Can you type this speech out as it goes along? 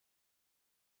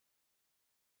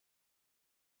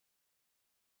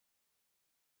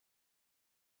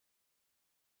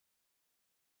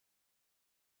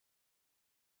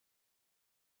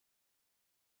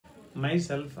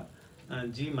Myself,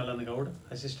 G. Mallanagoud,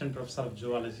 Assistant Professor of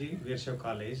Zoology, Veerashaiva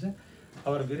College.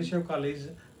 Our Veerashaiva College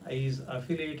is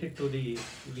affiliated to the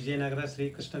Vijayanagara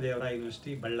Sri Krishna Devara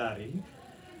University, Ballari.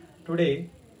 Today,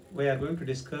 we are going to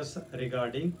discuss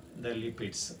regarding the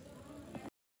lipids.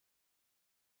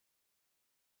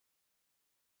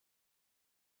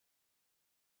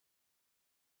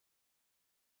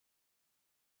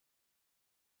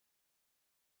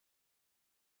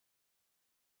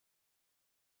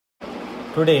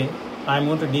 Today, I am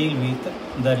going to deal with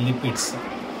the lipids.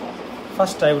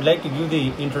 First, I would like to give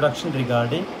the introduction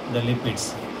regarding the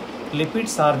lipids.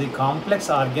 Lipids are the complex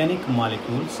organic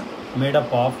molecules made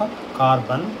up of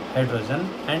carbon, hydrogen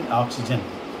and oxygen.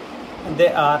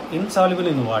 They are insoluble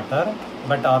in water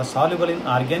but are soluble in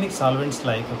organic solvents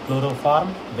like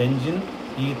chloroform, benzene,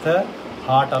 ether,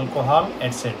 hot alcohol,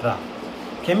 etc.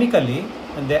 Chemically,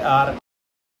 they are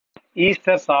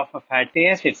esters of fatty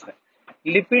acids.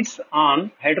 Lipids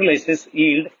on hydrolysis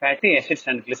yield fatty acids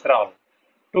and glycerol.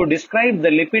 To describe the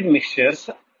lipid mixtures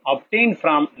obtained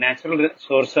from natural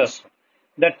sources,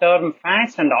 the term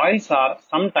fats and oils are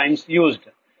sometimes used.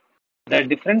 The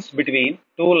difference between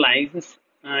two lies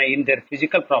in their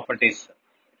physical properties.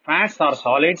 Fats are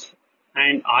solids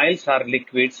and oils are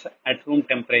liquids at room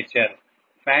temperature.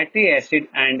 Fatty acid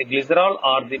and glycerol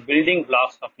are the building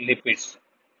blocks of lipids.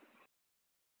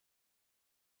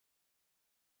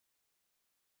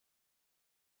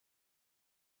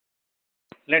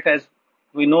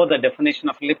 We know the definition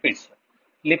of lipids.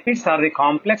 Lipids are the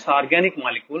complex organic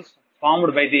molecules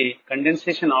formed by the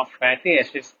condensation of fatty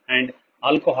acids and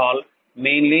alcohol,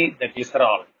 mainly the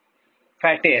glycerol.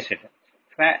 Fatty acid.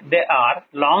 They are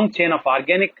long chain of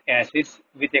organic acids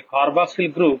with a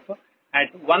carboxyl group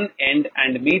at one end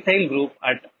and methyl group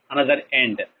at another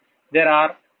end. There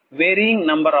are varying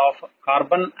number of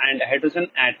carbon and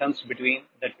hydrogen atoms between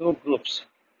the two groups.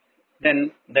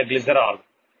 Then the glycerol.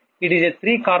 It is a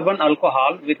 3-carbon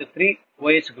alcohol with 3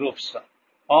 OH groups.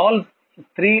 All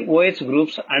 3 OH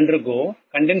groups undergo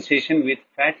condensation with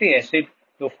fatty acid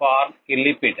to form a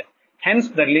lipid. Hence,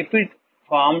 the lipid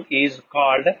form is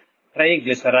called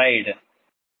triglyceride.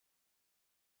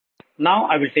 Now,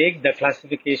 I will take the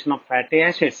classification of fatty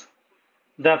acids.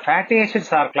 The fatty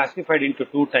acids are classified into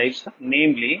two types,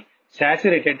 namely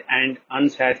saturated and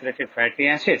unsaturated fatty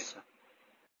acids.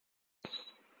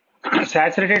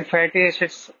 Saturated fatty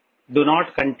acids do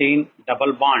not contain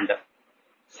double bond.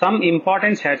 Some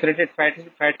important saturated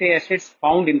fatty acids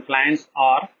found in plants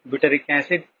are butyric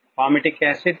acid, palmitic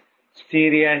acid,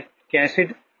 stearic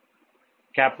acid,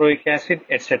 caproic acid,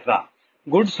 etc.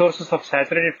 Good sources of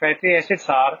saturated fatty acids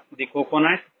are the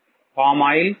coconut, palm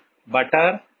oil,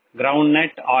 butter,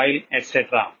 groundnut oil,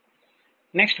 etc.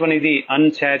 Next one is the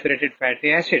unsaturated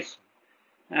fatty acids.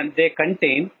 And they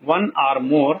contain one or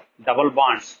more double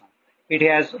bonds. It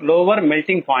has lower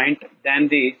melting point than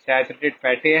the saturated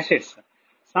fatty acids.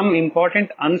 Some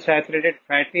important unsaturated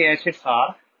fatty acids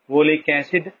are oleic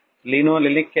acid,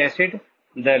 linoleic acid,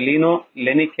 the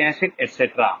linolenic acid,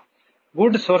 etc.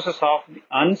 Good sources of the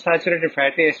unsaturated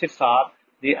fatty acids are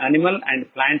the animal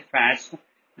and plant fats,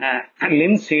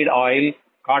 linseed oil,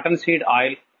 cottonseed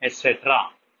oil, etc.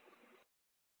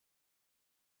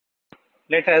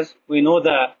 We know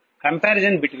the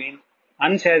comparison between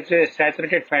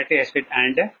unsaturated fatty acid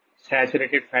and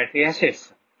saturated fatty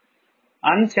acids.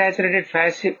 Unsaturated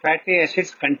fatty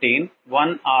acids contain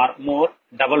one or more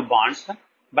double bonds,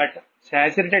 but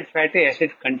saturated fatty acid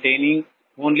containing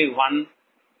only one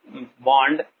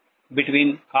bond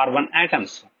between carbon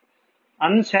atoms.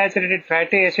 Unsaturated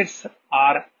fatty acids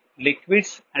are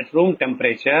liquids at room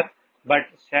temperature, but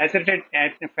saturated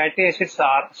fatty acids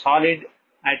are solid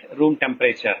at room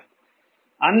temperature.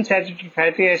 Unsaturated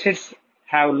fatty acids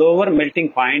have lower melting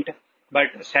point, but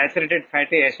saturated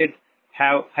fatty acids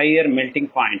have higher melting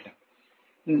point.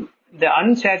 The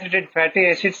unsaturated fatty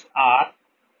acids are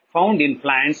found in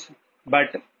plants,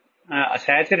 but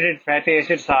saturated fatty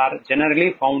acids are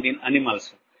generally found in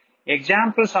animals.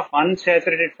 Examples of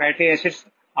unsaturated fatty acids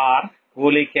are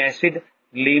oleic acid,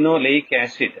 linoleic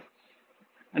acid.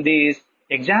 These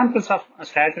examples of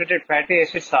saturated fatty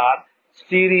acids are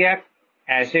stearic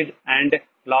acid and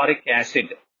lauric acid.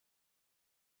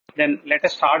 Then let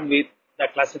us start with the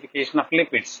classification of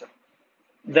lipids.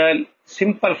 The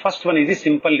first one is the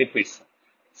simple lipids.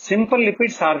 Simple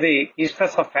lipids are the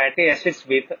esters of fatty acids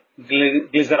with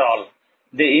glycerol.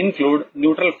 They include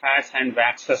neutral fats and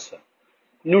waxes.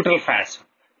 Neutral fats.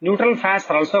 Neutral fats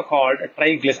are also called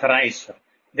triglycerides.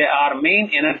 They are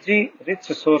main energy-rich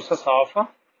sources of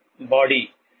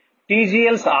body.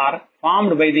 TGLs are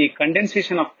formed by the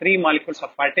condensation of 3 molecules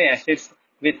of fatty acids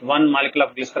with 1 molecule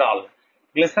of glycerol.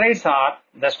 Glycerides are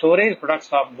the storage products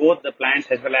of both the plants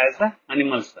as well as the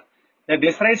animals. The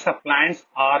glycerides of plants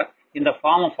are in the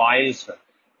form of oils.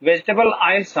 Vegetable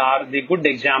oils are the good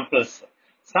examples.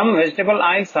 Some vegetable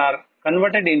oils are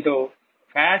converted into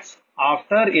fats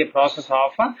after a process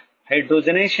of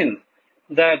hydrogenation.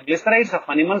 The glycerides of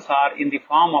animals are in the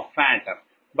form of fat,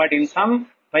 but in some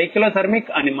poikilothermic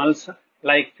animals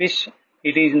like fish,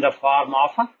 it is in the form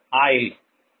of oil.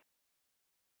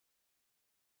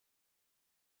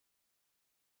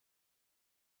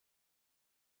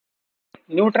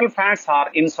 Neutral fats are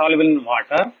insoluble in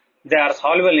water. They are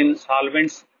soluble in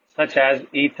solvents such as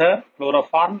ether,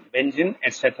 chloroform, benzene,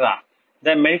 etc.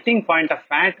 The melting point of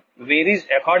fat varies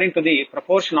according to the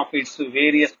proportion of its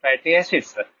various fatty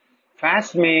acids.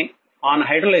 Fats may, on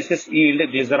hydrolysis, yield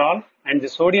glycerol and the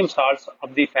sodium salts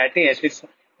of the fatty acids,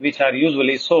 which are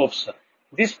usually soaps.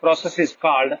 This process is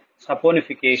called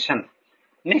saponification.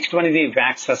 Next one is the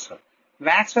waxes.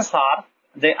 Waxes are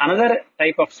another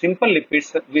type of simple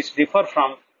lipids which differ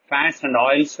from fats and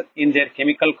oils in their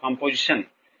chemical composition.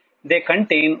 They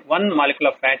contain one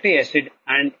molecular fatty acid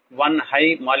and one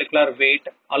high molecular weight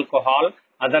alcohol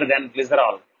other than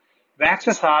glycerol.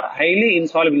 Waxes are highly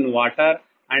insoluble in water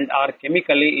and are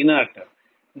chemically inert.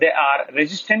 They are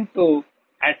resistant to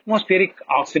atmospheric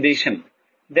oxidation.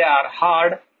 They are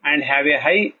hard and have a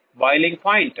high boiling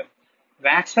point.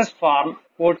 Waxes form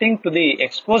coating to the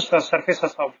exposed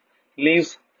surfaces of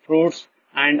leaves, fruits,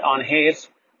 and on hairs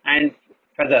and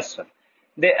feathers.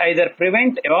 They either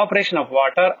prevent evaporation of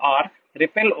water or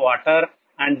repel water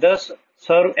and thus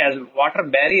serve as water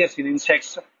barriers in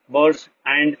insects, birds,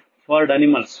 and furred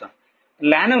animals.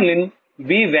 Lanolin,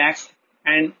 bee wax,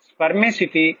 and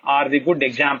spermaceti are the good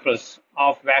examples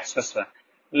of waxes.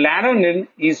 Lanolin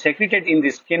is secreted in the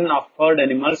skin of furred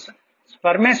animals.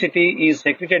 Spermaceti is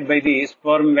secreted by the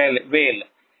sperm whale.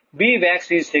 Bee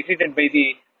wax is secreted by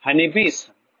the honeybees.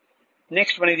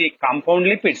 Next one is the compound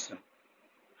lipids.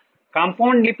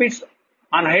 Compound lipids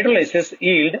on hydrolysis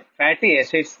yield fatty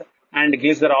acids and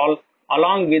glycerol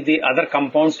along with the other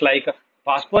compounds like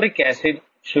phosphoric acid,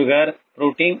 sugar,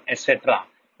 protein, etc.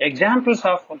 Examples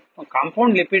of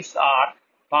compound lipids are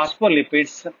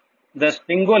phospholipids, the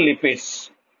sphingolipids.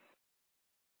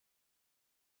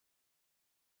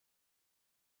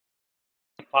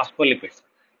 Phospholipids.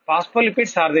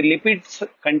 Phospholipids are the lipids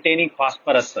containing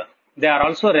phosphorus. They are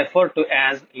also referred to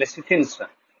as lecithins.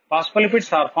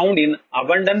 Phospholipids are found in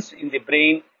abundance in the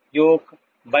brain, yolk,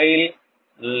 bile,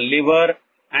 liver,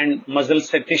 and muscle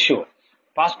tissue.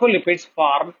 Phospholipids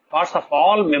form parts of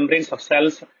all membranes of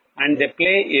cells and they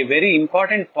play a very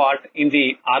important part in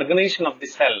the organization of the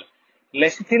cell.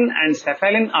 Lecithin and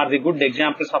cephalin are the good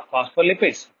examples of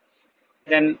phospholipids.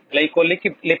 Then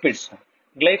glycolipids.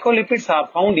 Glycolipids are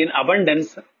found in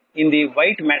abundance in the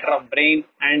white matter of brain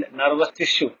and nervous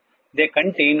tissue. They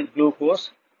contain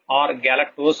glucose or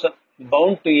galactose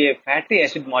bound to a fatty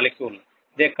acid molecule.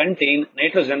 They contain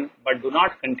nitrogen but do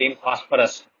not contain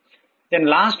phosphorus. Then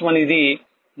last one is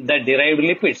the derived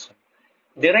lipids.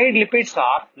 Derived lipids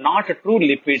are not true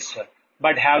lipids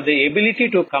but have the ability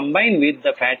to combine with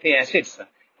the fatty acids,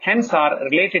 hence are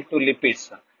related to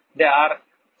lipids. They are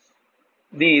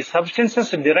the substances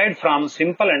derived from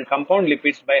simple and compound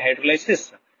lipids by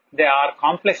hydrolysis. They are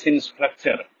complex in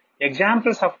structure.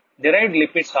 Examples of derived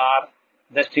lipids are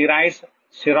the steroids,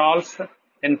 sterols,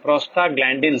 and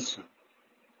prostaglandins.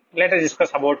 Let us discuss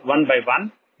about one by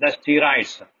one. The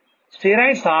steroids.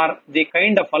 Steroids are the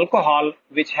kind of alcohol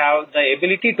which have the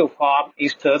ability to form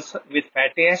esters with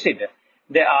fatty acid.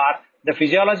 They are the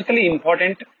physiologically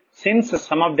important since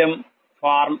some of them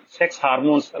form sex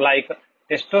hormones like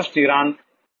testosterone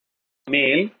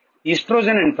male,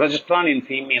 estrogen and progesterone in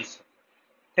females.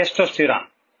 Testosterone.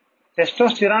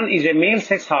 Testosterone is a male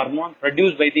sex hormone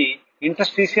produced by the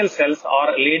interstitial cells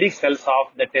or Leydig cells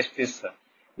of the testis,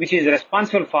 which is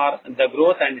responsible for the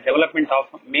growth and development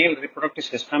of male reproductive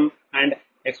system and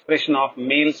expression of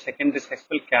male secondary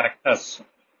sexual characters.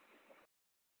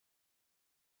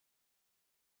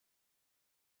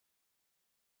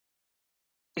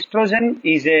 Estrogen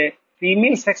is a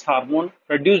female sex hormone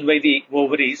produced by the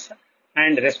ovaries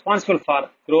and responsible for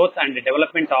growth and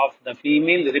development of the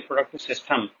female reproductive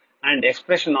system and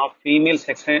expression of female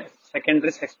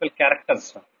secondary sexual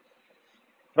characters.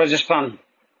 Progesterone.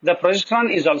 The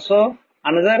progesterone is also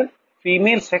another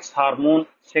female sex hormone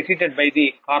secreted by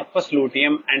the corpus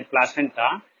luteum and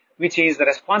placenta, which is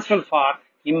responsible for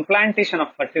implantation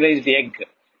of fertilized egg,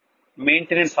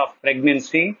 maintenance of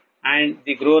pregnancy, and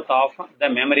the growth of the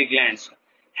mammary glands.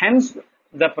 Hence,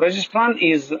 the progesterone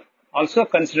is also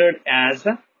considered as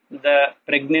the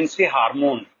pregnancy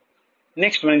hormone.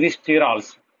 Next one is the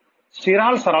sterols.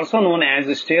 Sterols are also known as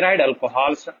steroid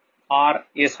alcohols, are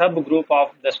a subgroup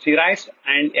of the steroids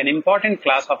and an important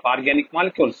class of organic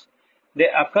molecules. They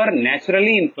occur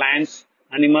naturally in plants,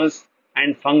 animals,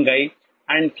 and fungi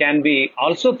and can be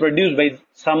also produced by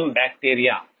some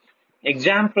bacteria.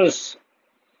 Examples: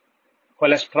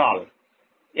 cholesterol,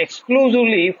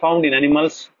 exclusively found in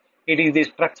animals. It is the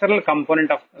structural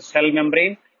component of cell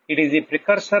membrane. It is the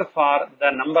precursor for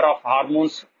the number of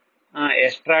hormones,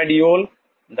 estradiol,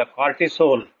 the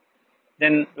cortisol.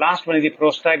 Then last one is the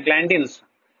prostaglandins.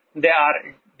 They are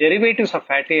derivatives of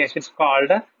fatty acids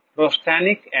called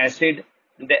prostanic acid.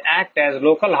 They act as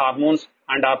local hormones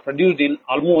and are produced in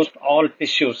almost all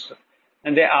tissues.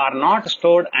 And they are not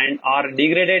stored and are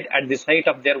degraded at the site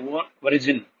of their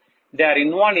origin. They are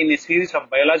involved in a series of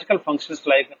biological functions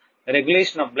like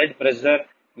regulation of blood pressure,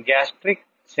 gastric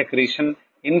secretion,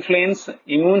 influence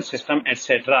immune system,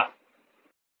 etc.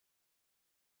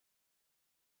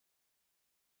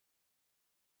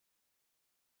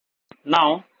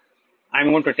 Now, I am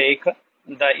going to take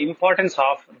the importance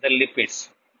of the lipids.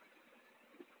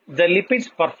 The lipids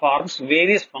performs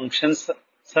various functions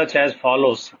such as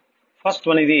follows. First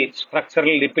one is the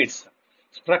structural lipids.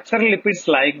 Structural lipids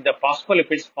like the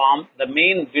phospholipids form the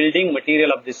main building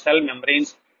material of the cell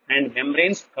membranes and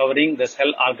membranes covering the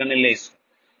cell organelles.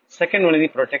 Second one is the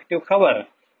protective cover.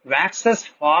 Waxes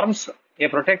forms a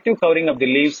protective covering of the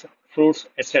leaves, fruits,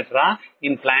 etc.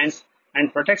 in plants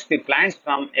and protects the plants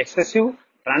from excessive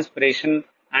transpiration,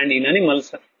 and in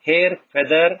animals, hair,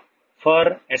 feather,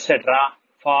 fur, etc.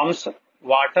 forms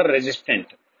water resistant.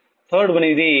 Third one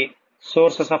is the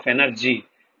sources of energy.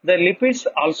 The lipids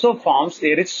also forms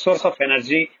a rich source of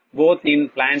energy both in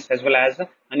plants as well as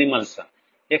animals.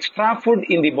 Extra food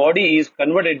in the body is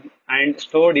converted and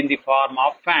stored in the form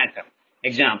of fat.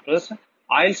 Examples: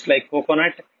 oils like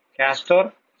coconut,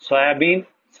 castor, soybean,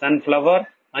 sunflower,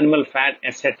 animal fat,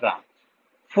 etc.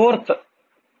 Fourth,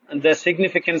 the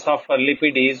significance of a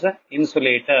lipid is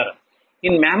insulator.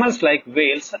 In mammals like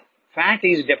whales, fat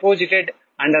is deposited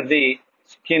under the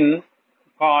skin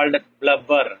called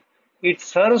blubber. It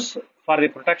serves for the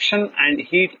protection and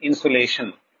heat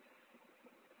insulation.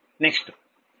 Next,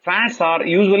 fats are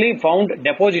usually found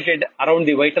deposited around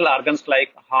the vital organs like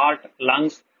heart,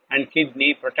 lungs, and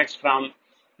kidney, protects from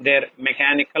their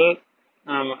mechanical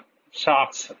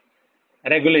shocks.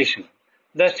 Regulation.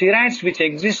 The steroids, which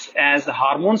exist as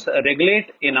hormones,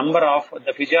 regulate a number of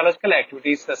the physiological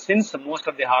activities since most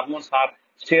of the hormones are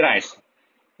steroids.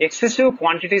 Excessive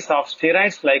quantities of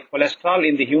steroids like cholesterol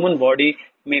in the human body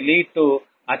may lead to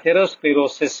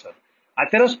atherosclerosis.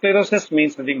 Atherosclerosis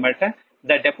means nothing but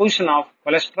the deposition of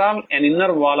cholesterol in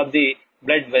inner wall of the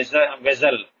blood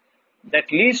vessel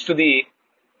that leads to the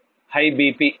high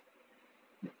BP.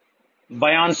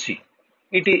 Buoyancy.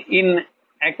 In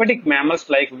aquatic mammals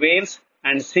like whales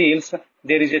and seals,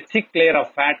 there is a thick layer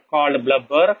of fat called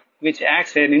blubber which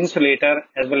acts as an insulator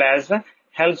as well as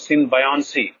helps in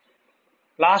buoyancy.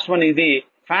 Last one is the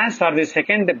fats are the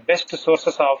second best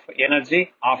sources of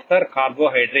energy after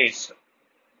carbohydrates.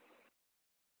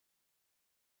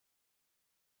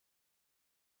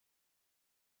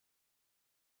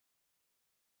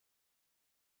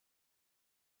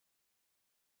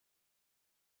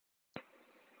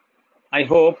 I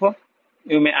hope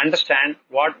you may understand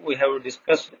what we have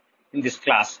discussed in this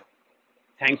class.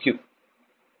 Thank you.